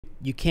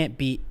you can't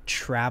beat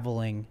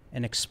traveling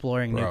and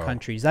exploring new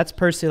countries. That's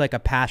personally like a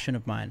passion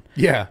of mine.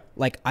 Yeah.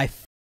 Like I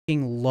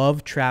fucking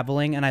love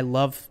traveling, and I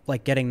love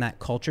like getting that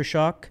culture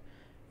shock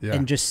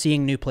and just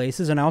seeing new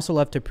places. And I also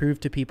love to prove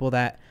to people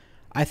that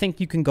I think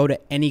you can go to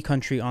any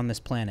country on this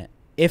planet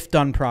if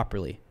done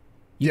properly.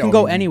 You can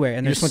go anywhere.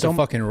 And you just went to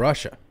fucking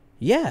Russia.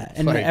 Yeah.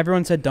 And like,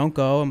 everyone said, don't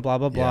go and blah,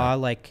 blah, blah.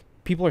 Like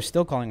people are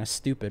still calling us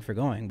stupid for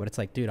going, but it's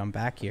like, dude, I'm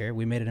back here.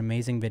 We made an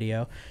amazing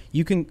video.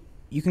 You can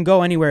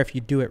go anywhere if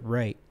you do it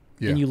right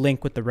and you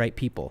link with the right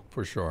people.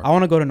 For sure. I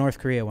want to go to North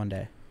Korea one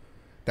day.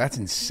 That's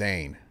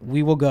insane.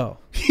 We will go.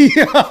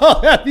 Yeah,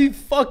 that'd be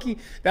fucking,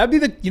 that'd be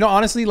the, you know,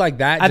 honestly, like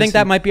that. I think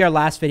that might be our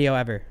last video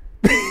ever.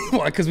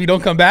 What, because we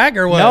don't come back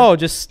or what? No,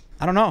 just,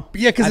 I don't know.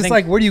 Yeah, because it's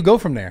like, where do you go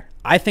from there?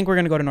 I think we're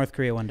going to go to North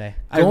Korea one day.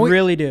 I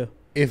really do.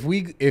 If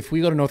we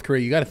go to North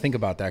Korea, you got to think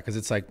about that because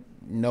it's like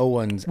no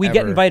one's We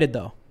get invited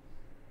though.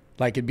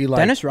 Like it'd be like.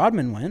 Dennis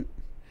Rodman went.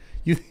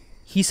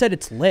 He said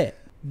it's lit.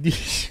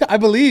 I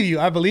believe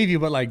you.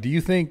 But like, do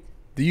you think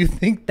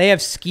they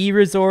have ski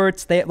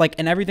resorts? They like,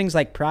 and everything's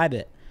like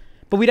private,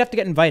 but we'd have to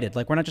get invited.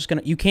 Like we're not just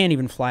going to, you can't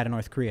even fly to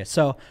North Korea.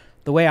 So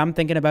the way I'm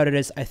thinking about it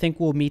is I think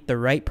we'll meet the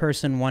right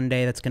person one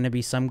day. That's going to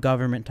be some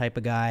government type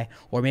of guy,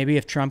 or maybe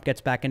if Trump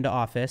gets back into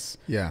office.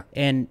 Yeah.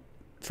 And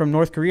from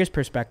North Korea's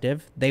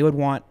perspective, they would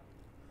want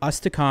us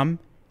to come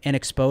and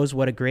expose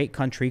what a great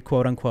country,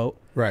 quote unquote,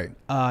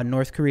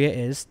 North Korea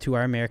is to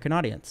our American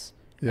audience.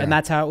 Yeah. And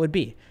that's how it would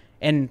be.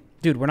 And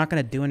dude, we're not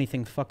going to do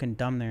anything fucking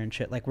dumb there and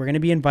shit. Like we're going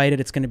to be invited.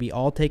 It's going to be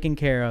all taken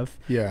care of.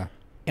 Yeah.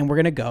 And we're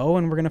going to go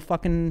and we're going to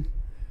fucking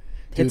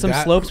hit some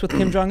slopes with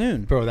Kim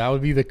Jong-un. Bro, that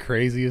would be the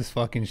craziest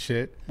fucking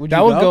shit. Would you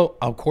go?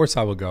 Of course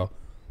I would go.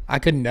 I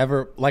could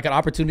never, like an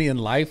opportunity in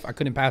life, I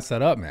couldn't pass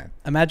that up, man.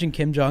 Imagine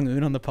Kim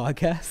Jong-un on the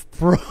podcast.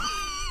 Bro.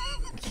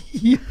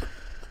 Yeah.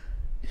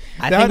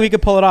 I think we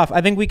could pull it off.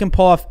 I think we can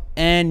pull off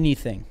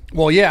anything.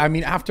 Well, yeah. I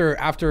mean,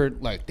 after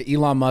like the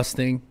Elon Musk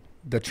thing,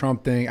 the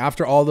Trump thing,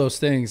 after all those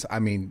things, I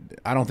mean,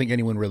 I don't think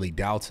anyone really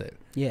doubts it.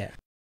 Yeah.